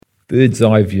Bird's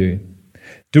eye view.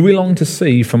 Do we long to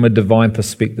see from a divine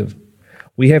perspective?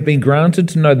 We have been granted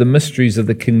to know the mysteries of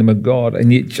the kingdom of God,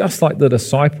 and yet just like the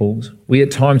disciples, we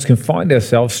at times can find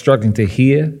ourselves struggling to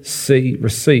hear, see,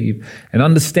 receive, and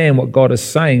understand what God is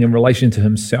saying in relation to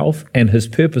himself and his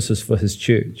purposes for his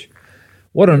church.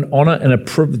 What an honor and a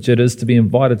privilege it is to be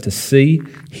invited to see,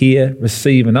 hear,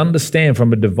 receive, and understand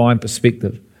from a divine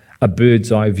perspective, a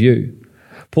bird's eye view.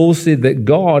 Paul said that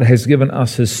God has given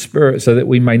us his Spirit so that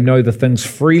we may know the things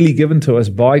freely given to us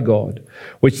by God,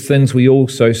 which things we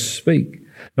also speak,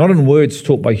 not in words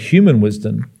taught by human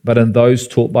wisdom, but in those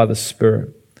taught by the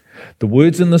Spirit. The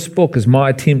words in this book is my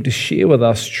attempt to share with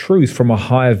us truth from a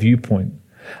higher viewpoint,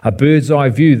 a bird's eye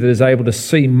view that is able to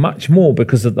see much more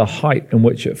because of the height in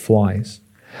which it flies.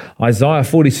 Isaiah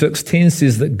 46:10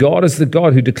 says that God is the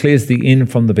God who declares the end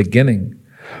from the beginning.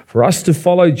 For us to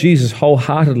follow Jesus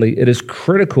wholeheartedly, it is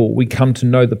critical we come to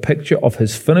know the picture of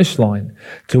his finish line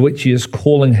to which he is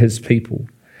calling his people.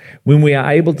 When we are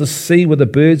able to see with a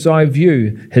bird's eye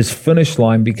view, his finish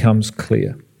line becomes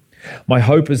clear. My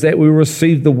hope is that we will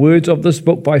receive the words of this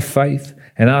book by faith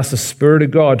and ask the Spirit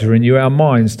of God to renew our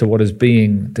minds to what is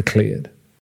being declared.